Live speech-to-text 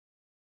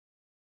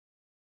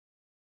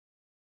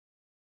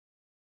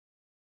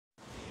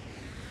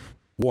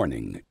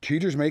Warning,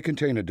 cheaters may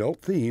contain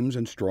adult themes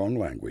and strong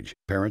language.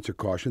 Parents are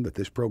cautioned that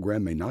this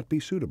program may not be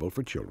suitable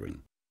for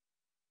children.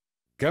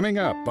 Coming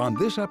up on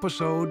this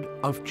episode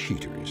of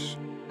Cheaters.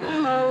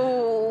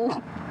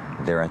 No.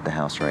 They're at the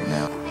house right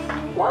now.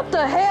 What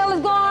the hell is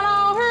going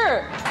on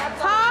here?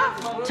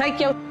 Huh? Take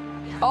your...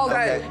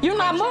 Okay. You're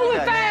not moving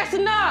fast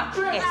enough.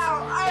 Turn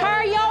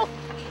your...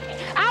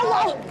 I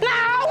won't... No!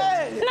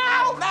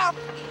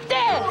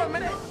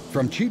 There!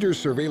 From Cheaters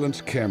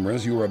surveillance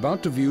cameras, you are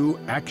about to view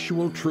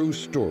actual true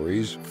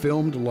stories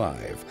filmed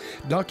live,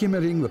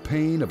 documenting the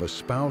pain of a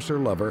spouse or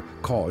lover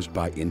caused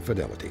by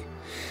infidelity.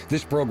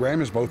 This program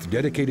is both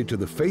dedicated to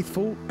the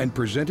faithful and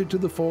presented to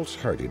the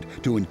false-hearted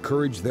to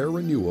encourage their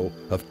renewal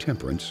of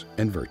temperance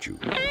and virtue.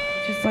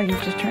 Just like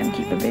you're just trying to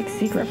keep a big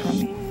secret from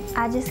me.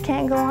 I just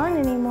can't go on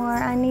anymore.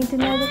 I need to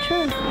know the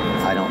truth.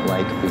 I don't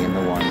like being the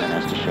one that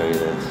has to show you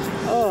this.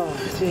 Oh,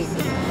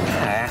 Jesus.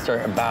 I asked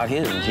her about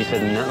him, and she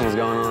said nothing was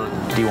going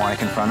on. Do you want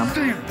to confront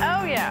him?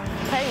 Oh, yeah.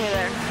 Take me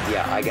there.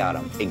 Yeah, I got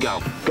him. Hey,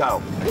 go.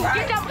 Go.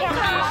 Get up,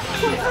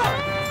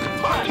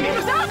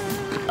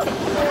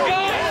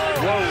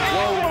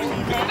 Whoa.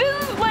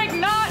 This is like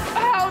not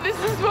how this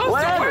is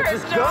supposed to work,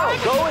 Just John.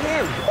 go with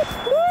him.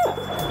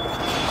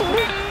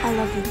 I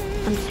love you.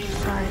 I'm so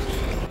sorry.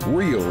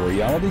 Real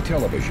reality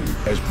television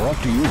is brought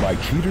to you by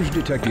Cheaters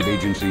Detective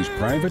Agency's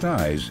Private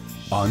Eyes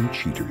on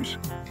Cheaters.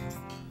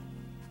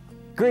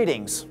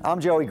 Greetings. I'm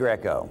Joey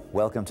Greco.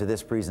 Welcome to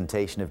this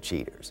presentation of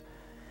Cheaters.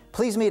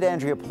 Please meet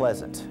Andrea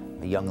Pleasant,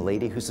 a young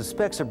lady who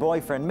suspects her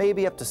boyfriend may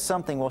be up to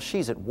something while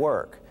she's at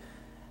work.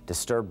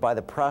 Disturbed by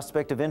the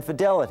prospect of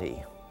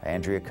infidelity,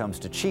 Andrea comes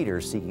to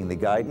Cheaters seeking the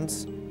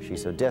guidance she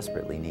so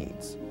desperately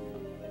needs.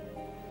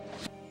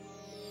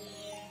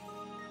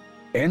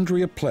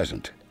 Andrea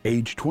Pleasant,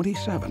 age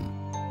 27,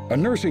 a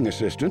nursing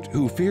assistant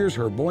who fears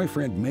her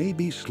boyfriend may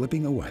be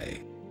slipping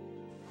away.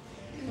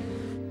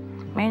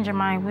 Me and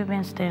Jermaine, we've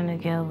been staying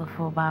together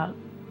for about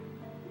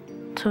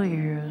 2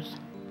 years.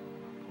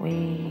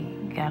 We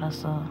got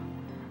us a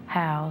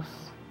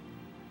house,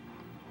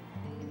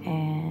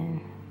 and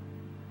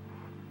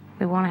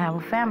we want to have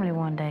a family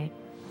one day.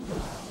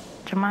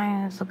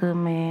 Jermaine is a good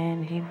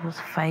man. He was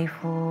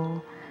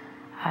faithful.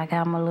 I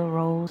got my little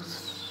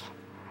rose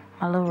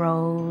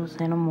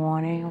in the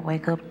morning,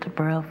 wake up to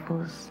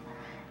breakfast.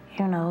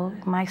 You know,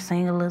 he might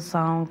sing a little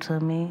song to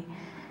me.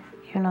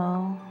 You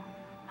know,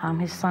 I'm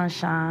his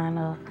sunshine.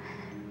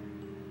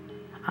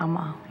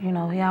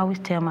 He always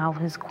tell me I was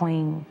his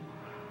queen.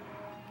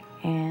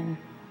 And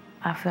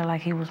I feel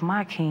like he was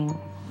my king.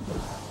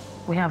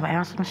 We have an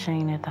answer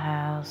machine at the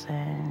house,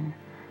 and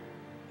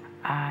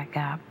I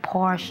got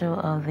partial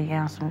of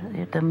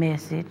the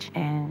message,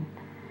 and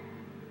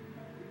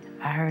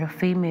I heard a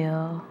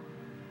female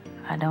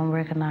I don't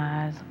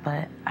recognize,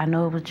 but I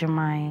know it was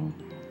Jermaine,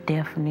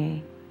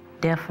 definitely.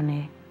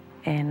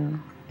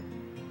 And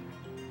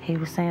he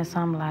was saying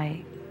something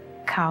like,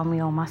 call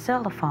me on my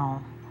cell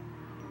phone.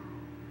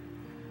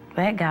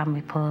 That got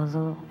me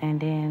puzzled,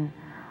 and then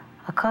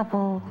a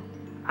couple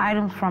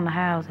items from the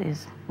house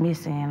is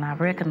missing, and I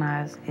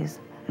recognize it's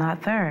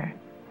not there,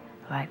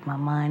 like my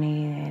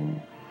money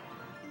and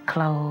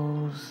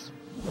clothes.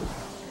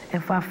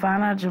 If I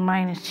find out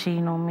Jermaine is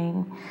cheating on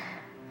me,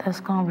 that's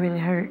gonna really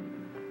hurt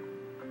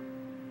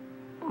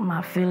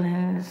my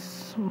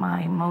feelings,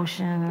 my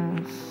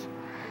emotions,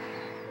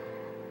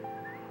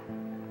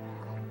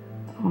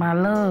 my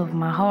love,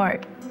 my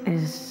heart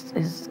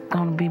is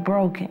gonna be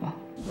broken.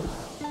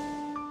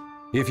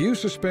 If you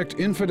suspect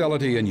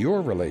infidelity in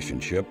your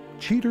relationship,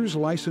 Cheaters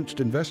licensed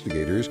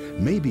investigators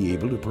may be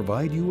able to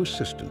provide you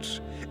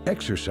assistance.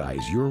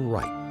 Exercise your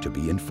right to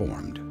be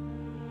informed.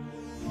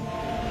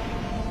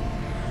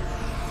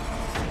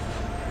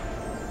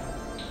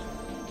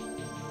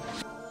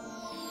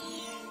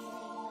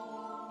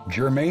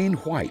 Jermaine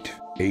White,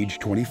 age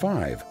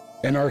 25,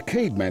 an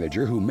arcade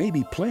manager who may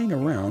be playing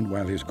around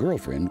while his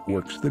girlfriend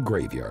works the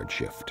graveyard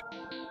shift.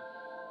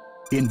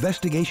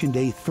 Investigation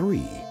Day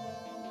 3.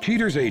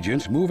 Cheaters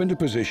agents move into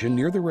position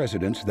near the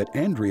residence that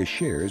Andrea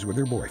shares with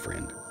her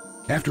boyfriend.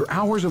 After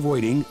hours of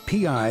waiting,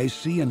 PIs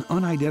see an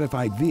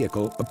unidentified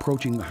vehicle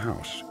approaching the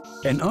house.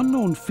 An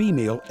unknown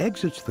female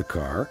exits the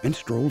car and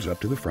strolls up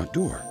to the front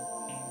door.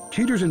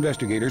 Cheaters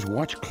investigators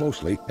watch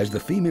closely as the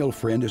female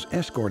friend is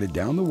escorted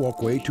down the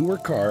walkway to her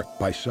car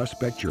by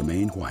suspect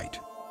Jermaine White.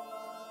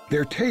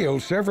 They're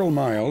tailed several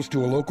miles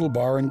to a local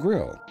bar and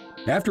grill.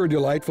 After a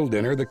delightful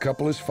dinner, the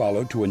couple is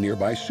followed to a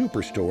nearby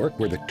superstore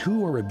where the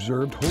two are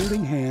observed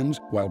holding hands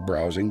while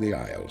browsing the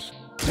aisles.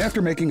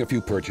 After making a few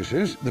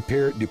purchases, the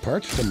pair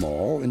departs the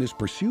mall and is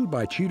pursued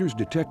by Cheaters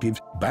detectives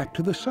back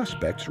to the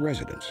suspect's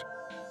residence.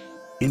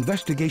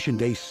 Investigation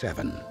Day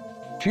 7.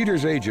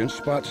 Cheaters agents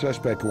spot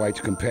suspect White's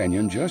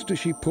companion just as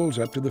she pulls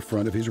up to the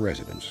front of his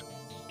residence.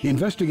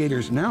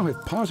 Investigators now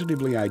have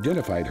positively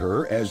identified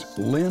her as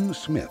Lynn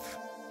Smith.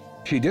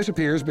 She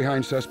disappears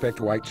behind suspect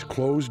White's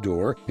closed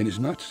door and is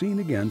not seen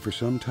again for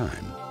some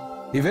time.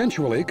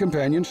 Eventually,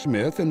 companion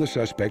Smith and the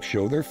suspect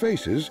show their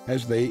faces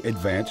as they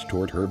advance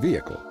toward her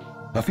vehicle.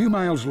 A few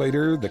miles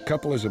later, the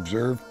couple is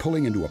observed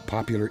pulling into a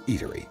popular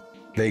eatery.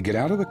 They get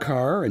out of the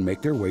car and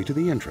make their way to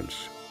the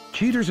entrance.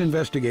 Cheaters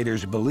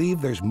investigators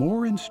believe there's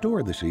more in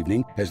store this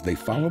evening as they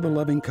follow the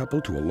loving couple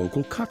to a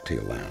local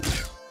cocktail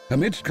lounge.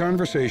 Amidst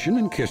conversation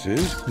and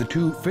kisses, the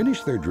two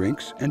finish their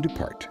drinks and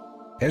depart.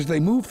 As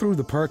they move through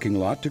the parking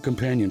lot to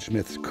Companion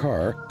Smith's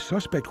car,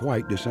 Suspect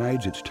White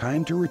decides it's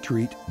time to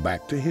retreat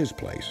back to his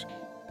place.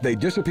 They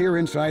disappear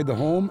inside the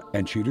home,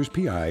 and Cheaters'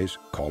 PIs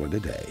call it a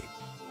day.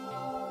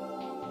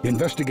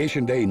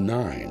 Investigation Day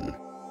 9.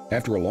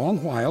 After a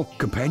long while,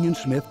 Companion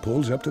Smith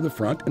pulls up to the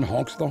front and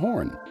honks the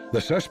horn. The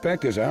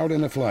suspect is out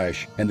in a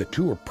flash, and the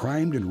two are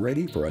primed and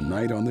ready for a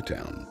night on the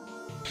town.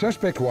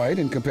 Suspect White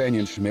and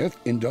Companion Smith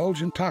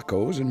indulge in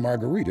tacos and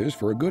margaritas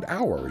for a good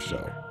hour or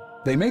so.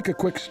 They make a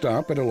quick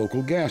stop at a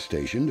local gas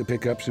station to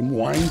pick up some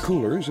wine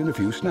coolers and a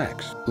few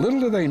snacks.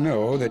 Little do they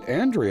know that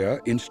Andrea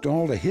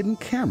installed a hidden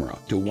camera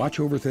to watch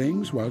over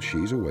things while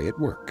she's away at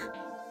work.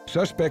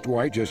 Suspect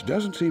White just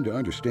doesn't seem to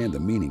understand the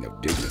meaning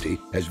of dignity,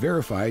 as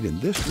verified in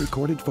this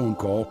recorded phone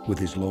call with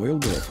his loyal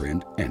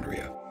girlfriend,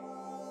 Andrea.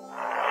 I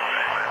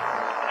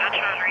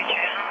tried to reach you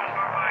at home.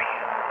 Where were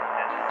you?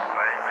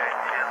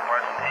 Just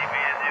watching TV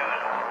as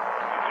usual.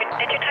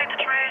 Did you take the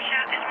trash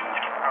out this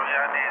morning? Oh,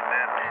 yeah, I did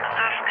that.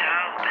 I forgot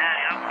all about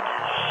it. I was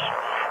just...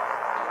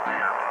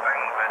 Yeah, I've been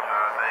thinking about you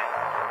all day.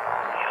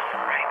 You're on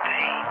the right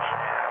page.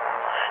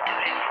 I'll do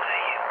that for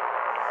you.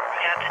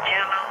 You got the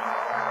jello?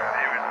 I got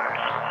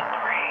everything.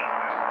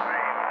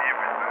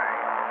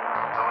 Everything.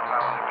 So what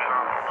time will you be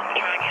home? I'm going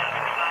to try to get up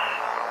at 5.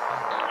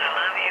 I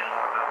love you.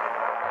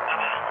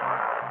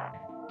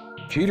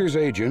 Bye-bye. Cheaters'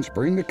 agents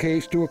bring the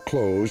case to a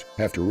close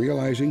after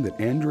realizing that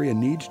Andrea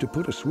needs to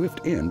put a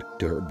swift end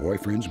to her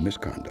boyfriend's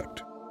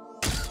misconduct.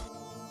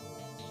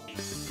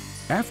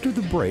 After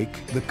the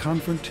break, the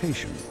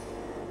confrontation.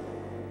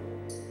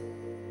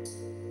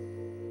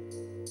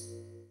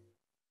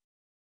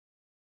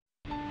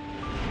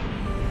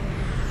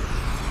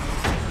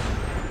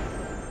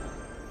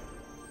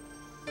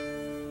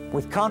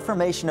 With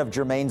confirmation of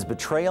Jermaine's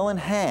betrayal in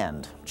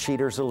hand,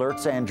 Cheaters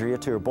alerts Andrea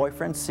to her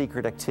boyfriend's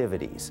secret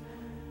activities.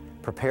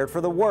 Prepared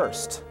for the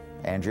worst,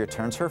 Andrea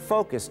turns her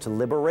focus to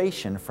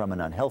liberation from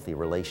an unhealthy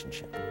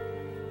relationship.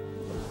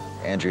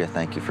 Andrea,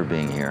 thank you for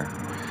being here.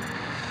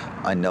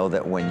 I know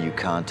that when you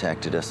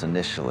contacted us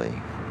initially,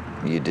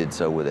 you did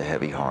so with a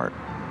heavy heart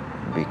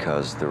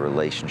because the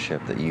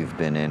relationship that you've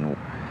been in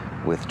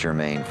with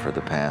Jermaine for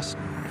the past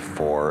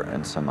 4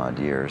 and some odd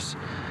years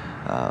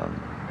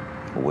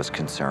was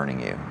concerning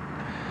you.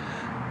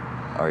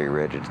 Are you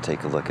ready to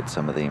take a look at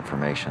some of the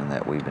information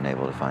that we've been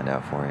able to find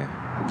out for you?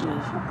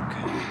 Yes.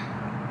 Okay.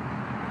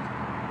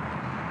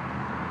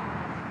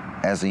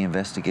 As the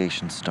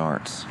investigation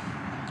starts,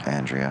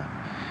 Andrea,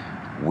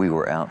 we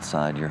were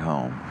outside your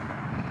home.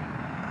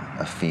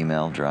 A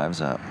female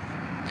drives up,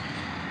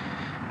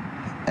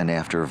 and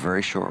after a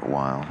very short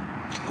while,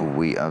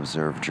 we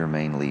observe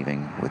Jermaine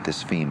leaving with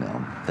this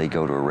female. They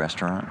go to a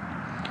restaurant,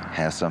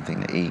 have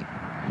something to eat.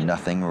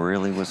 Nothing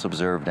really was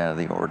observed out of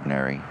the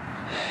ordinary.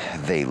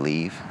 They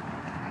leave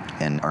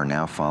and are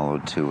now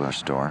followed to a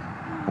store,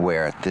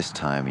 where at this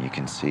time you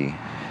can see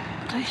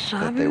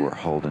that they were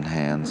holding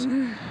hands.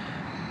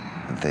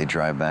 They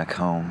drive back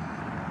home,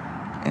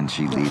 and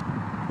she leaves.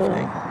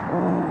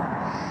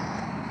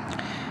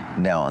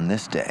 Now, on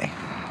this day,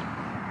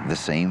 the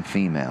same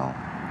female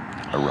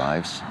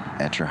arrives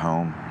at your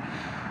home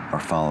or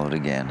followed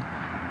again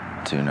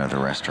to another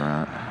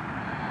restaurant.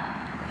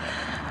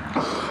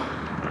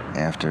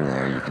 After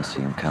there, you can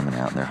see them coming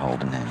out and they're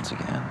holding hands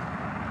again.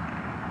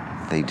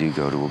 They do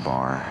go to a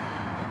bar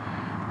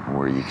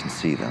where you can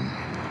see them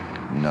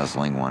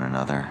nuzzling one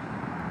another.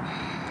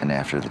 And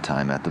after the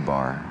time at the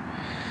bar,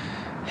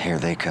 here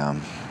they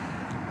come,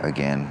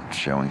 again,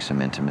 showing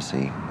some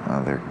intimacy.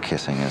 Oh, they're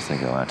kissing as they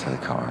go out to the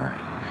car.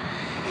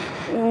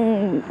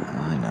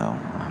 I know,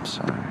 I'm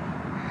sorry.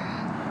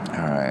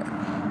 All right.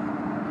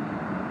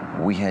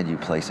 We had you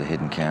place a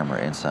hidden camera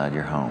inside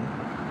your home.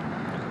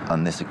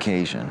 On this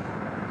occasion,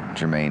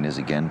 Jermaine is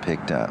again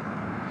picked up.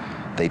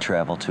 They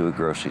travel to a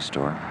grocery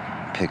store,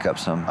 pick up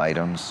some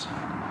items,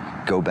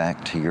 go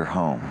back to your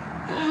home.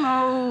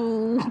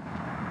 No.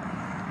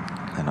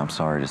 And I'm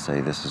sorry to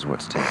say this is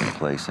what's taking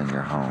place in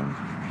your home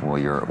while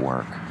you're at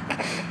work.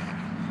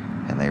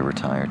 And they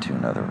retire to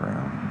another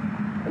room.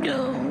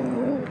 No.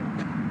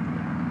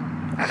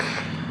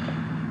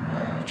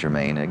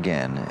 Jermaine,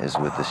 again, is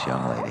with this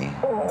young lady.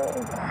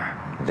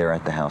 They're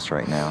at the house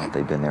right now.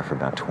 They've been there for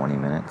about 20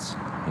 minutes.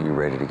 Are you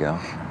ready to go?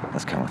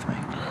 Let's come with me.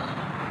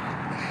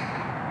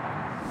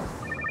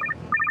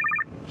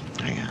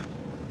 Hang on.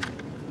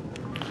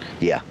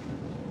 Yeah.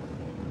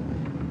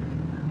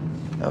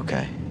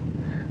 Okay.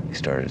 We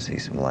started to see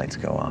some lights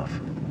go off,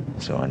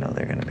 so I know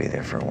they're going to be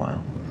there for a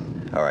while.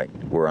 All right,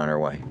 we're on our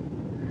way.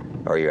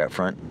 Are you out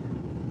front?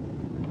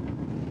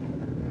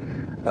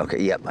 Okay,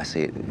 yep, I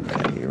see it.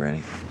 Okay, you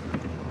ready?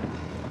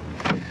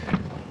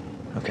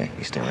 Okay,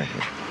 you stay right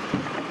here.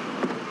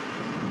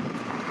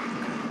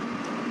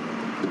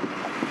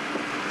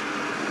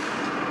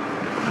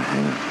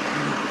 Hang on.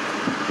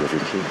 You have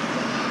your key?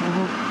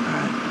 All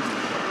right.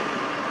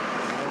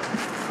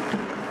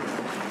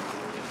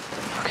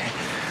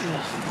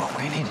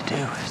 What you need to do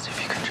is if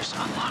you could just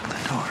unlock the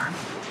door.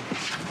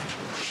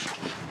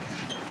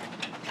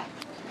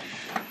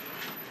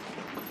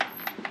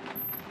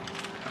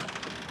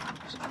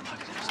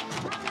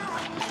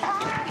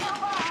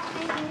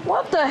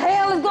 What the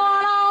hell is going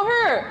on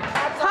here?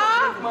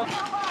 Huh?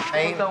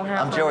 Hey,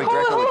 I'm Joey Who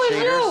Greco with is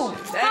Cheaters. you?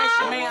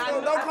 Huh?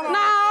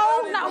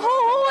 No. Who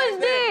is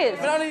this?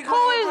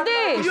 Who is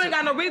this? You ain't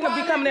got no reason to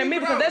be coming at me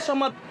because that's your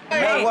mother.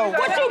 Hey, whoa,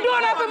 What you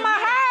doing up in my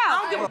house? I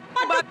don't give a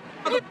fuck about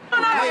What you doing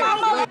up in my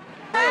motherfucking house?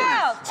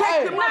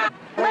 Check your man.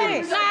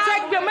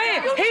 Check your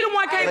man. He the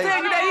one can't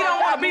tell you that he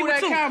don't want to be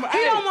with you.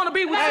 He don't want to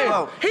be with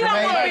you. He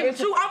don't want to be with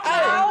you. I'm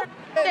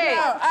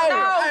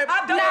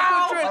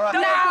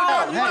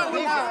No.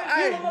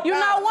 You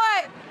know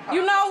what?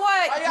 You know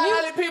what?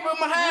 You people in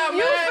my house,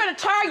 You finna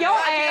tear your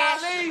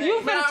ass. You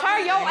finna tear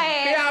your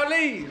ass. Can y'all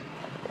leave?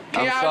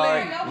 I'm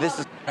sorry. This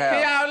is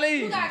Can y'all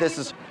leave? This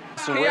is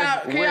so Can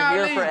y'all we're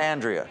here leave? for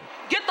Andrea.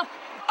 Get the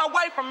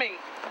away from me.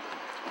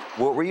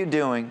 What were you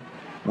doing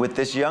with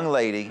this young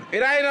lady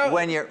It ain't no.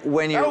 when you're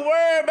Don't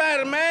worry about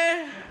it,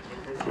 man.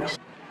 It ain't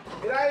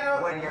no.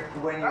 when you're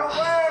Don't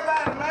worry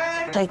about it,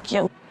 man. Take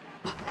your. It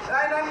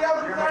ain't none of your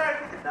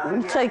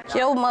concern. Take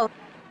your mother.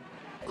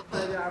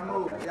 Y'all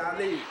move. Y'all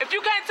leave. If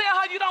you can't tell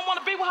her you don't want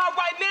to be with her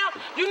right now,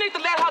 you need to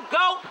let her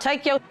go.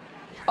 Take your.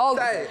 Oh,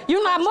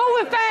 you're not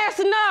moving fast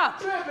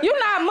enough. You're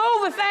not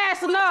moving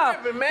fast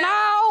enough.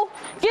 No,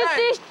 get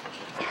this.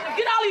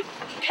 Get all these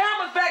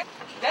cameras back.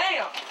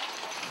 Damn.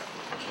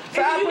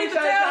 Either you need to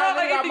tell her,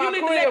 or either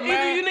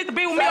you need to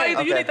be with me, or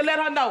either you need to let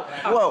her know.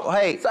 Whoa,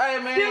 hey. Say,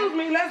 man. Excuse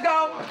me, let's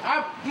go.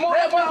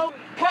 Let's go.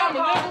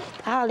 Camera.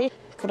 All this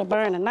could have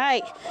burned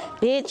tonight,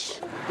 bitch.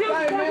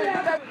 Hey,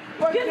 man.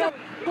 Get the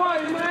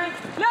party, man.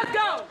 Let's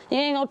go. You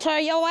ain't gonna tear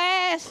your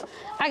ass.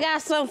 I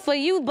got something for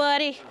you,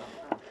 buddy.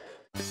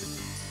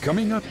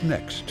 Coming up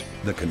next,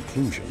 the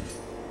conclusion.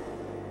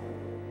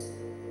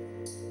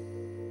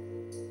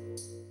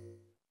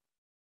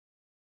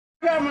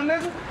 Camera,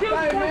 nigga.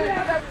 Hey,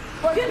 man.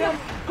 Get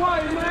the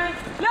party, man.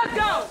 Let's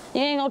go.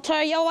 You ain't gonna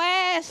tear your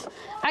ass.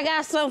 I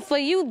got something for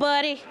you,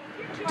 buddy.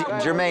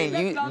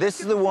 Jermaine, this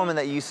is the woman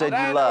that you said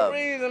you love.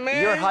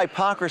 Your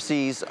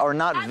hypocrisies are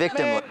not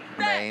victimless,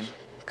 Jermaine.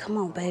 Come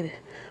on, baby.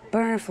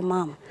 Burn for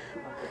mama.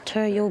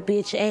 Tear your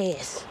bitch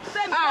ass.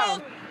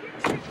 Out.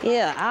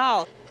 Yeah,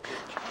 out.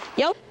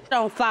 Your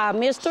on fire,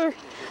 mister.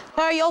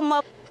 Tear your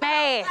mother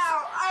ass.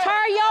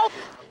 Tear your.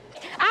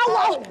 I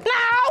won't.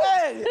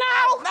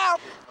 No.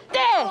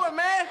 There.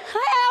 Man.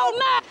 Hell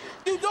no.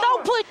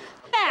 Don't put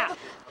down.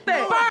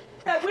 Burn.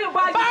 We'll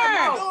buy you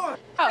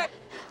Burn.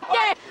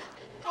 Yeah.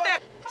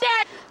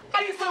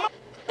 This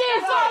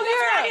all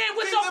here.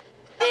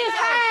 This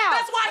house.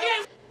 That's why he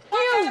ain't.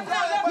 You.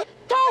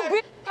 Don't be.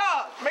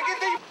 Man, get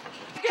the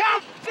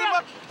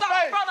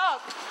front up.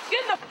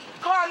 Get in the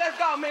car, let's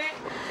go, man.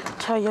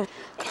 Tear your.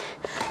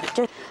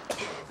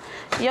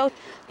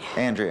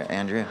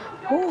 Andrea.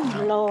 Oh,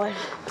 Lord.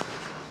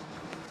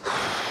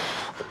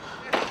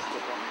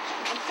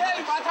 I'm telling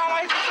you, by the time I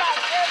hit the shop,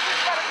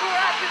 everything's gotta clear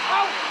out this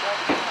house.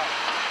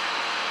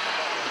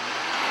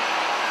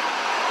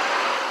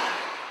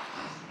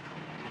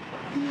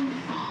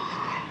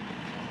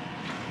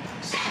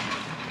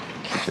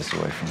 Keep this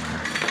away from her.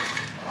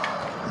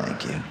 Thank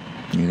you.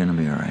 You're gonna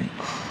be all right.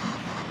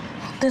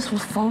 This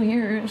was 4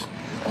 years.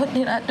 What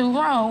did I do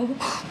wrong?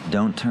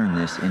 Don't turn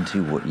this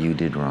into what you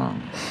did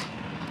wrong.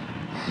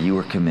 You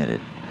were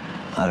committed.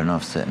 I don't know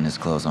if setting his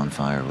clothes on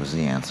fire was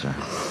the answer.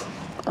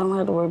 I don't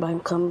have to worry about him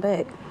coming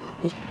back.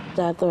 He's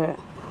out there.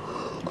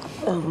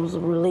 It was a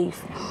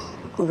relief.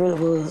 It really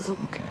was.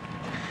 Okay.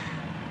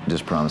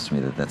 Just promise me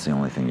that that's the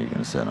only thing you're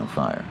gonna set on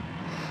fire.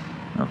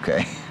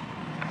 Okay?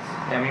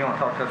 Tammy, you want to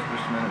talk to us for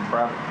just a minute in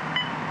private?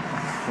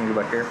 Can you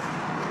go back here?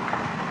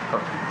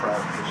 Talk to you in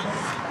private for a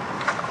second.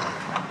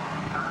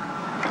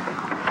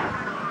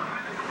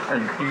 Are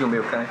you gonna be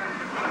okay?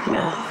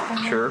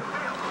 Yeah. Sure.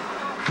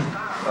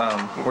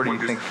 Where do you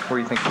think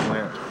he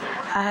went?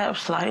 I have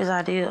slightest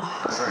idea.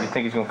 You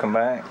think he's gonna come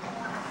back?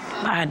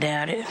 I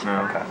doubt it.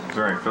 No. Okay. Is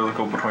there any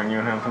physical between you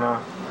and him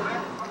tonight?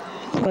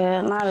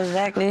 Well, not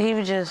exactly. He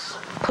was just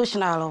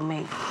pushing all on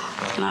me.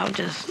 And I was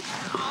just...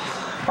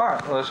 All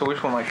right. Well, so we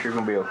just want to make sure you're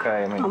gonna be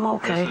okay. I mean, I'm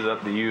okay. This is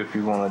up to you. If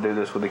you want to do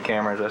this with the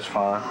cameras, that's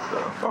fine.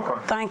 So.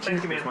 Okay. Thank you.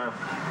 Thank you, Miss Ma'am.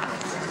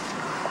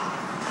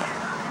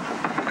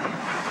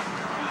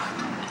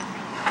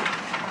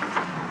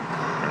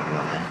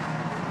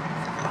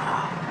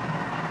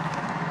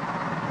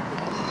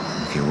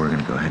 Okay, we're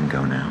gonna go ahead and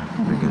go now.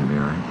 We're gonna be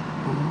all right?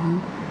 Mm-hmm.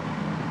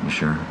 You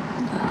sure?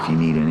 If you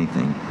need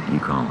anything, you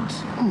call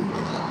us.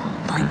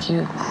 Thank you.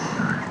 All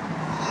right.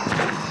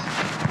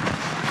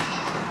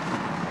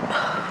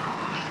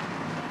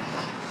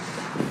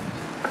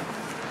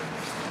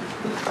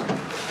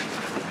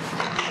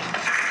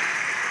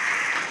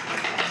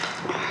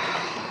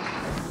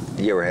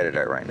 Yeah, we're headed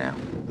out right now.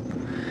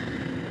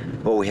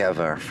 Well, we have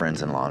our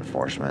friends in law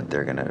enforcement.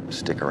 They're gonna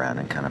stick around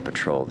and kind of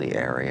patrol the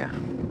area.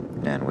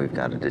 And we've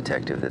got a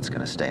detective that's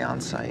gonna stay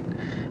on site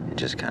and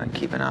just kind of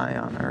keep an eye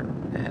on her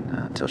and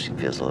until she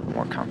feels a little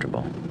more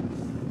comfortable.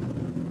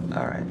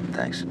 All right,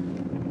 thanks.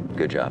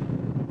 Good job.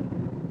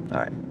 All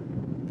right.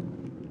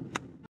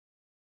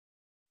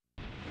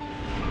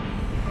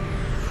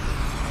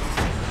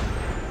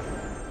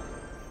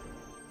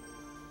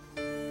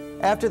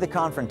 After the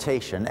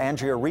confrontation,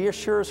 Andrea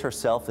reassures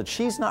herself that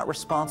she's not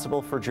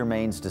responsible for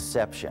Jermaine's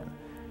deception.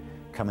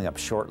 Coming up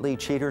shortly,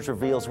 Cheaters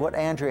reveals what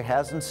Andrea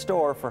has in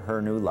store for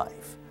her new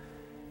life.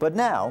 But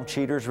now,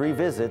 Cheaters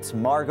revisits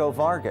Margo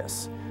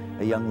Vargas,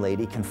 a young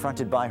lady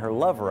confronted by her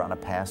lover on a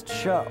past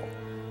show.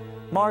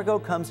 Margo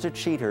comes to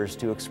Cheaters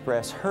to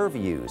express her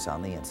views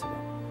on the incident.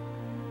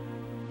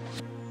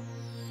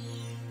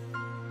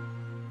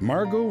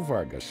 Margo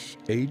Vargas,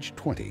 age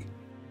 20.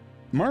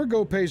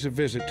 Margo pays a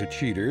visit to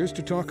Cheaters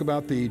to talk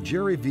about the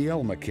Jerry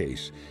Vielma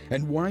case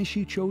and why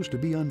she chose to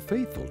be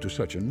unfaithful to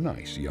such a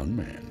nice young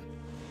man.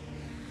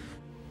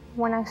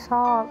 When I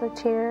saw the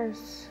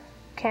Cheaters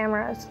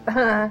cameras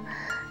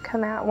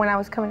come out, when I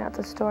was coming out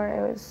the store,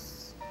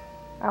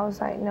 I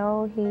was like,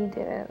 no, he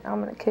didn't.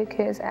 I'm gonna kick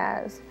his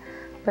ass.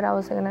 But I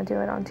wasn't gonna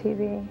do it on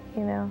TV,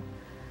 you know?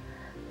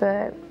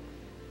 But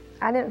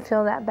I didn't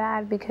feel that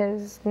bad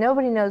because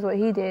nobody knows what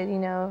he did, you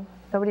know?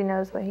 Nobody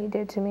knows what he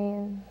did to me,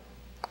 and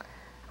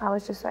I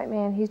was just like,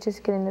 man, he's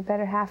just getting the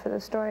better half of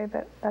the story,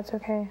 but that's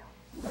okay.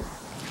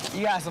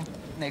 You got some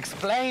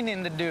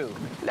explaining to do.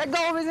 Let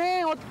go of his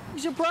hand.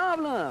 What's your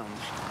problem?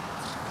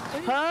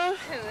 Huh?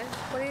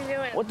 What are you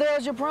doing? What the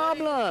hell's your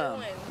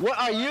problem? What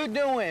are you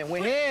doing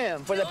with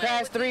him for the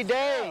past 3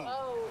 days?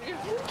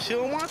 She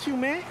don't want you,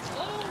 man.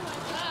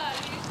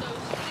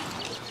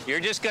 You're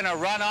just gonna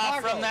run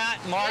off from that,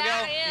 Margo?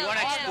 Yeah, you want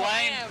to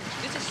explain?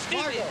 This is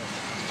stupid.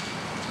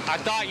 I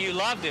thought you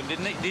loved him,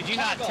 didn't you? Did you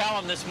not tell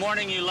him this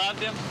morning you loved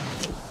him?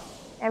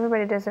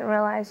 Everybody doesn't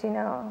realize, you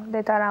know,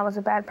 they thought I was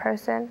a bad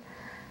person,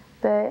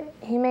 but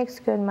he makes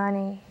good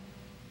money,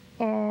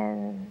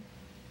 and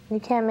you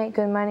can't make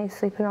good money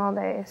sleeping all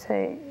day,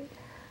 so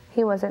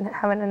he wasn't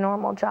having a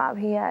normal job.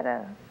 He had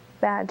a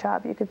bad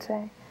job, you could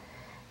say.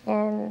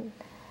 And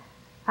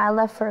I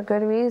left for a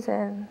good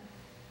reason,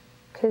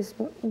 because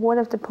what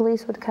if the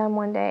police would come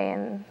one day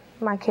and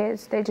my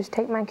kids, they just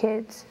take my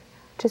kids,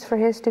 just for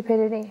his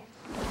stupidity.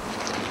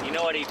 You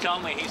know what he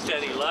told me? He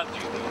said he loved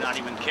you. Do you not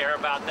even care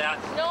about that?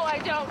 No, I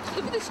don't.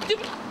 Look at this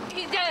stupid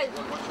he does.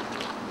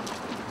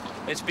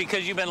 It's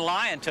because you've been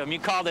lying to him. You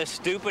call this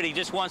stupid. He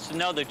just wants to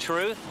know the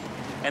truth.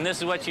 And this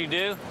is what you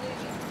do?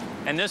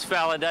 And this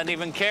fella doesn't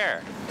even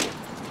care.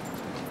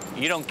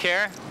 You don't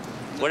care?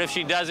 What if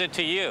she does it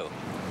to you?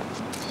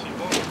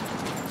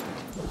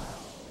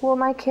 Well,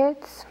 my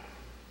kids,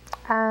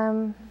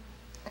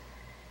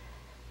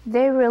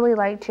 they really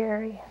like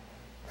Jerry.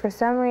 For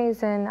some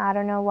reason, I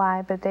don't know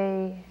why, but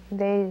they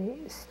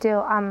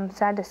still, I'm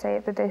sad to say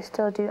it, but they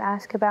still do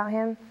ask about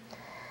him.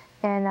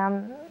 And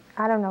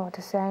I don't know what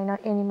to say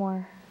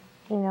anymore,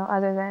 you know,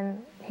 other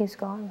than he's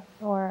gone,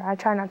 or I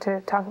try not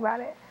to talk about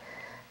it.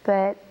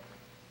 But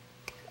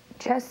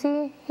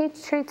Jesse, he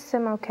treats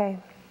them okay,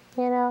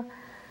 you know.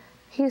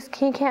 He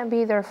can't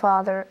be their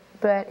father,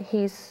 but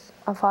he's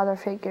a father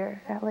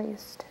figure, at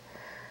least.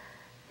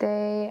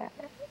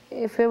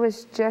 If it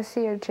was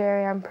Jesse or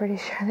Jerry, I'm pretty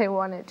sure they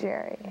wanted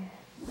Jerry.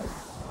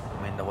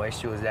 I mean, the way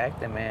she was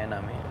acting, man, I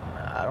mean,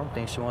 I don't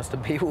think she wants to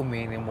be with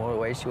me anymore, the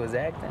way she was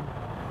acting.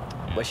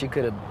 But she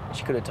could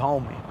have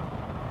told me.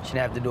 She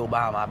didn't have to do it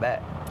behind my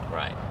back.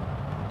 Right.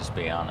 Just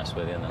be honest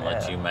with you and then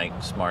let you make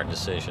smart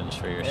decisions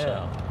for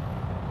yourself.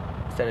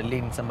 Yeah. Instead of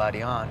leading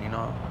somebody on, you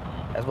know.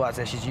 That's why I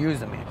said she's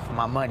using me for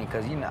my money,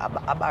 because, you know,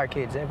 I buy her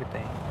kids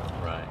everything.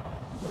 Right.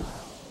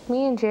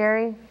 Me and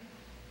Jerry,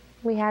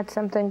 we had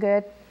something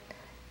good,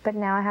 but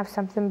now I have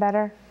something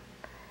better.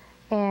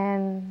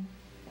 And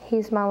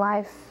he's my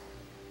life,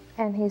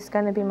 and he's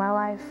gonna be my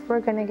life. We're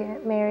gonna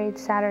get married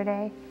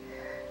Saturday,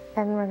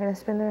 and we're gonna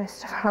spend the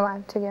rest of our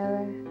life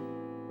together.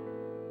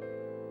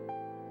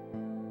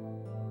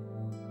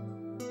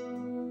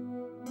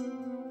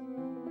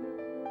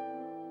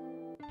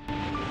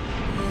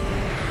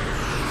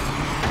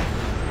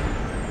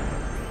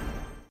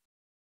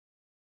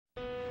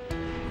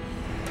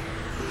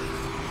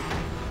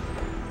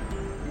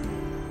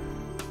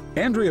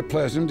 Andrea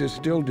Pleasant is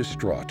still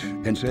distraught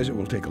and says it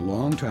will take a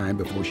long time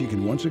before she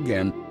can once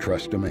again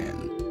trust a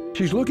man.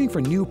 She's looking for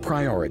new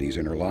priorities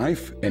in her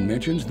life and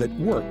mentions that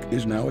work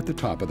is now at the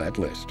top of that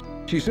list.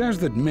 She says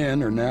that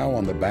men are now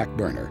on the back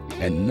burner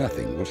and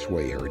nothing will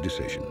sway her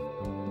decision.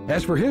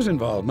 As for his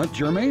involvement,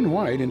 Jermaine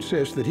White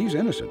insists that he's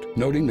innocent,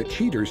 noting that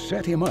Cheaters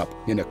set him up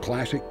in a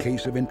classic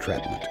case of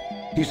entrapment.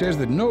 He says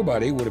that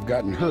nobody would have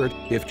gotten hurt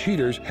if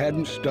Cheaters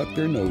hadn't stuck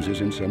their noses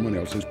in someone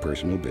else's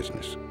personal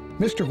business.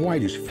 Mr.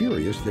 White is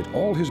furious that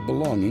all his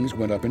belongings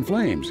went up in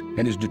flames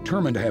and is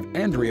determined to have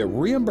Andrea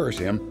reimburse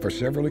him for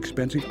several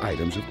expensive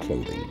items of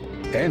clothing.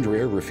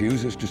 Andrea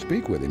refuses to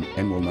speak with him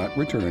and will not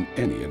return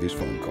any of his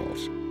phone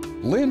calls.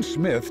 Lynn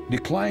Smith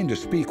declined to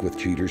speak with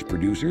Cheaters'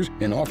 producers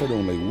and offered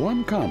only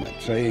one comment,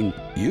 saying,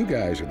 "You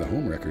guys are the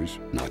homewreckers,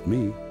 not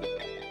me."